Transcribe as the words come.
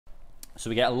So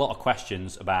we get a lot of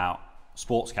questions about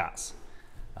sports cats.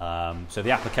 So the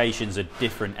applications are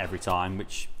different every time,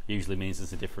 which usually means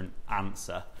there's a different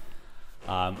answer.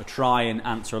 I try and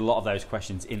answer a lot of those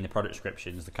questions in the product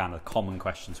descriptions, the kind of common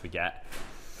questions we get.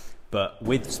 But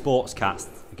with sports cats,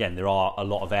 again, there are a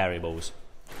lot of variables.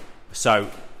 So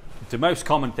the most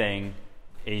common thing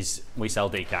is we sell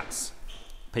decats.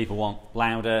 People want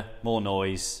louder, more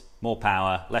noise, more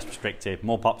power, less restrictive,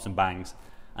 more pops and bangs.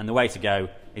 And the way to go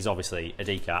is obviously a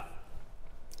decat.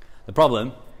 The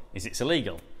problem is it's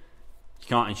illegal. You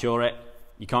can't insure it,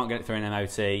 you can't get it through an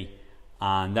MOT,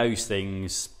 and those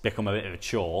things become a bit of a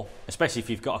chore, especially if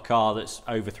you've got a car that's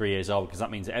over 3 years old, because that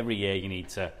means that every year you need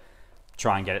to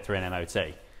try and get it through an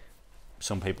MOT.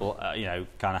 Some people,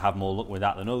 kind of have more luck with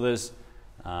that than others.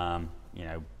 I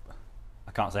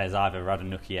can't say as I've ever had a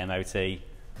nookie MOT,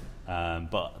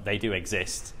 but they do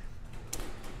exist.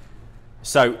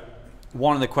 So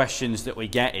one of the questions that we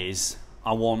get is,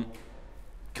 I want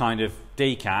kind of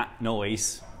decat,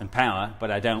 noise and power, but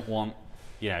I don't want,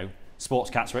 sports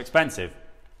cats are expensive.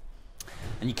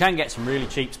 And you can get some really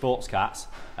cheap sports cats,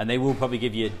 and they will probably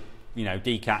give you,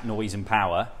 decat, noise and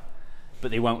power, but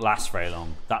they won't last very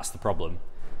long. That's the problem.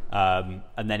 And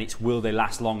then it's, will they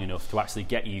last long enough to actually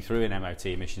get you through an MOT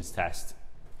emissions test?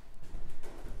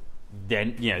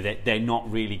 Then, they're not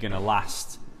really going to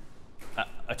last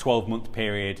a 12-month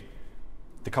period.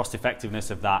 The cost effectiveness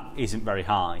of that isn't very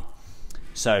high.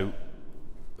 So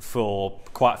for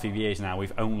quite a few years now,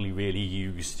 we've only really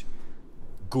used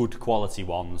good quality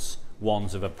ones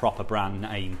of a proper brand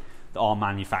name that are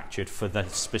manufactured for the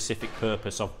specific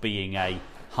purpose of being a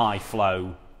high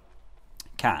flow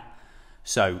cat.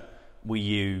 So we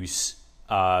use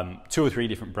 2 or 3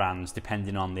 different brands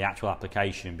depending on the actual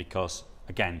application, because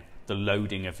again, the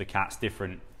loading of the cat's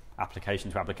different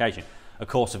application to application. A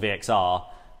Corsa VXR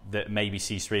that maybe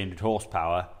sees 300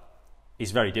 horsepower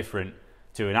is very different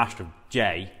to an Astra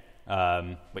J,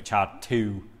 which had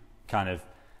 2 kind of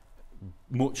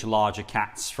much larger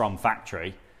cats from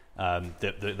factory.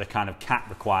 The kind of cat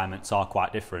requirements are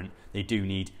quite different. They do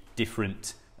need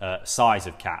different size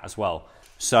of cat as well.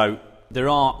 So there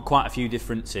are quite a few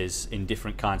differences in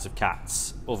different kinds of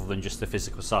cats, other than just the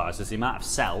physical size. There's the amount of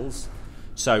cells.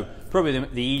 So probably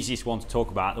the easiest one to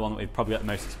talk about, the one that we've probably got the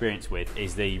most experience with,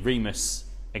 is the Remus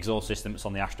exhaust system that's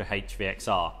on the Astra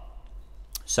HVXR.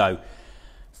 So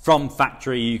from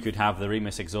factory, you could have the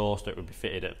Remus exhaust that would be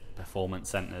fitted at performance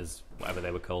centres, whatever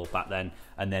they were called back then,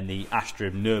 and then the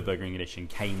Astra Nürburgring edition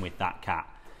came with that cat,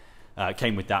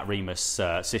 came with that Remus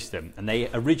system, and they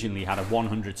originally had a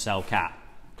 100 cell cat.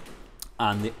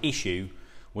 And the issue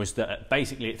was that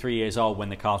basically at 3 years old, when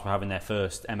the cars were having their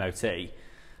first MOT,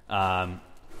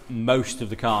 most of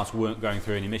the cars weren't going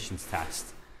through an emissions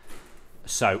test.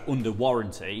 So under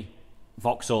warranty,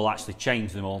 Vauxhall actually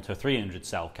changed them all to a 300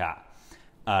 cell cat.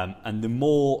 And the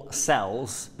more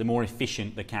cells, the more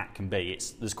efficient the cat can be.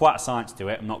 There's quite a science to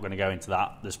it. I'm not going to go into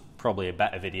that. There's probably a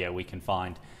better video we can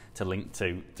find to link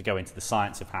to go into the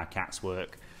science of how cats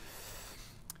work.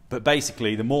 But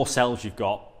basically, the more cells you've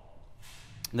got,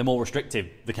 the more restrictive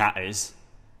the cat is,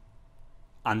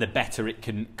 and the better it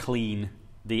can clean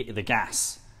the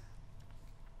gas.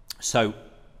 So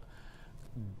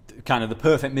kind of the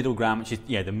perfect middle ground, which is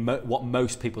what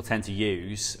most people tend to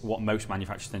use, what most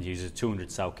manufacturers tend to use, is a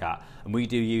 200 cell cat, and we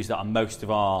do use that on most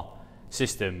of our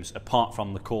systems, apart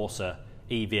from the Corsa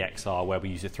E VXR, where we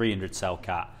use a 300 cell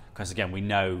cat, because again, we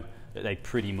know that they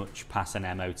pretty much pass an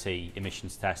MOT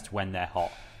emissions test when they're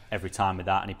hot every time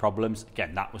without any problems.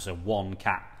 Again, that was a 1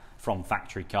 cat from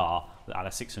factory car that had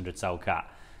a 600 cell cat,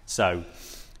 so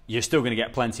you're still going to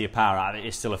get plenty of power out of it.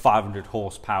 It's still a 500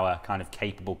 horsepower kind of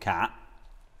capable cat,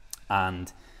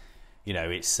 and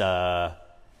it's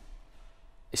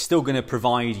still going to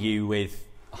provide you with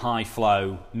high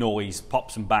flow, noise,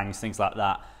 pops and bangs, things like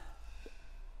that,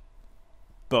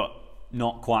 but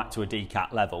not quite to a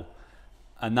decat level.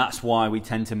 And that's why we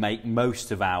tend to make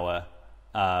most of our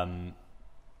kind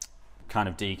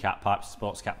of decat pipes,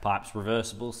 sports cat pipes,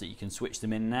 reversible, so you can switch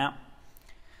them in and out.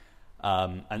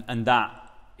 And that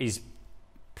is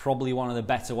probably one of the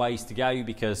better ways to go,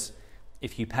 because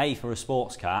if you pay for a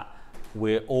sports cat,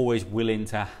 we're always willing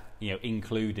to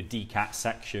include a decat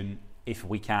section if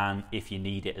we can, if you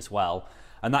need it as well,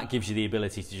 and that gives you the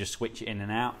ability to just switch it in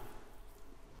and out.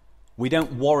 We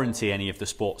don't warranty any of the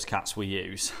sports cats we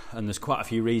use, and there's quite a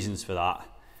few reasons for that.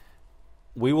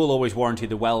 We will always warranty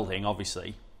the welding,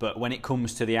 obviously, but when it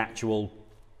comes to the actual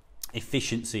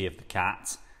efficiency of the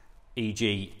cat,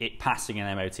 e.g. it passing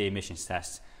an MOT emissions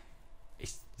test,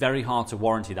 it's very hard to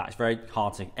warranty that. It's very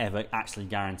hard to ever actually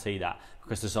guarantee that,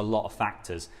 because there's a lot of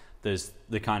factors. there's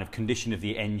the kind of condition of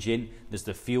the engine, there's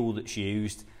the fuel that's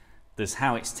used, there's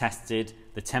how it's tested,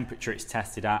 the temperature it's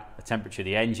tested at, the temperature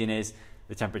the engine is,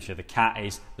 the temperature the cat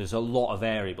is. There's a lot of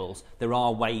variables. There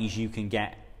are ways you can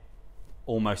get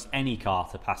almost any car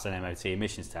to pass an MOT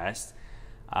emissions test,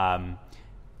 but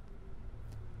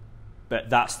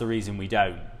that's the reason we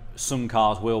don't. Some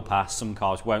cars will pass, some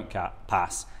cars won't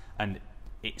pass, and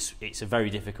it's a very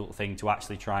difficult thing to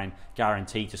actually try and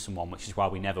guarantee to someone, which is why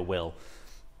we never will.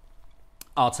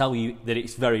 I'll tell you that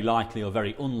it's very likely or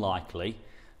very unlikely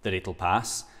that it'll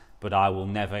pass, but I will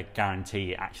never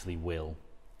guarantee it actually will.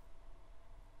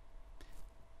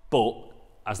 But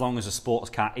as long as a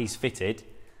Sportscat is fitted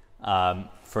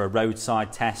for a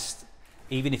roadside test,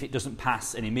 even if it doesn't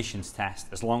pass an emissions test,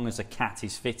 as long as a cat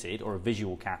is fitted or a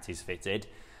visual cat is fitted,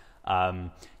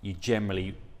 you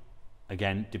generally,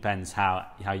 again, depends how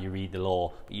you read the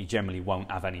law, but you generally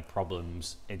won't have any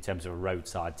problems in terms of a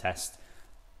roadside test.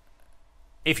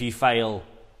 If you fail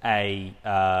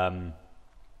an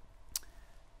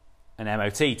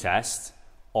MOT test,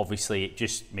 obviously it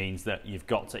just means that you've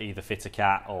got to either fit a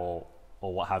cat or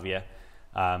what have you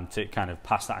to kind of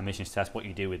pass that emissions test. What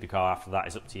you do with the car after that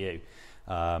is up to you.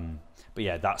 But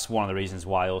yeah, that's one of the reasons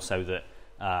why also that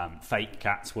fake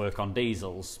cats work on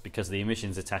diesels, because the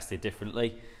emissions are tested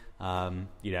differently. You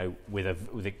know,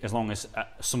 as long as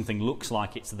something looks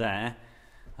like it's there,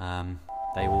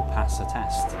 they will pass a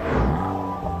test.